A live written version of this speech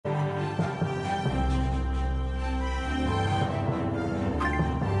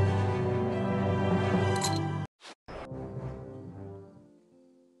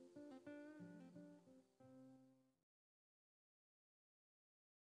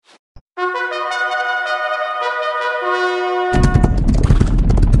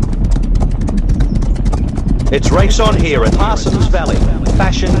It's race on here at Parsons Valley.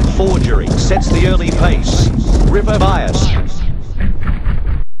 Fashion Forgery sets the early pace. River Bias.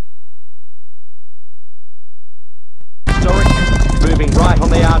 Historic moving right on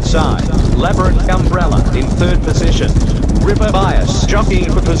the outside. Labyrinth Umbrella in third position. River Bias jockeying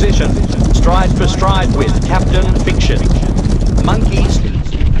for position. Stride for stride with Captain Fiction. Monkeys. 8.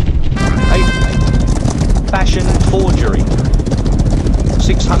 Fashion Forgery.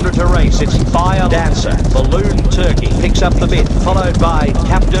 600 to race, it's Fire Dancer. Balloon Turkey picks up the bit, followed by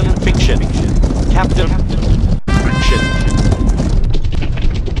Captain Fiction. Captain Fiction.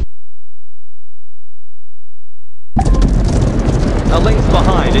 A length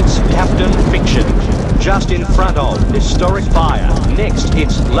behind, it's Captain Fiction. Just in front of Historic Fire. Next,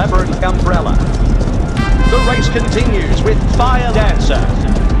 it's Labyrinth Umbrella. The race continues with Fire Dancer.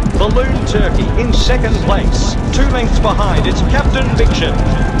 Balloon Turkey in second place. 2 lengths behind, it's Captain Fiction.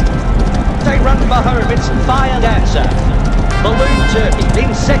 They run for home, it's Fire Dancer. Balloon Turkey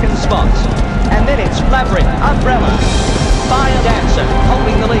in second spot. And then it's Labyrinth Umbrella. Fire Dancer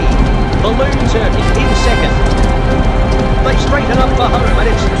holding the lead. Balloon Turkey in second.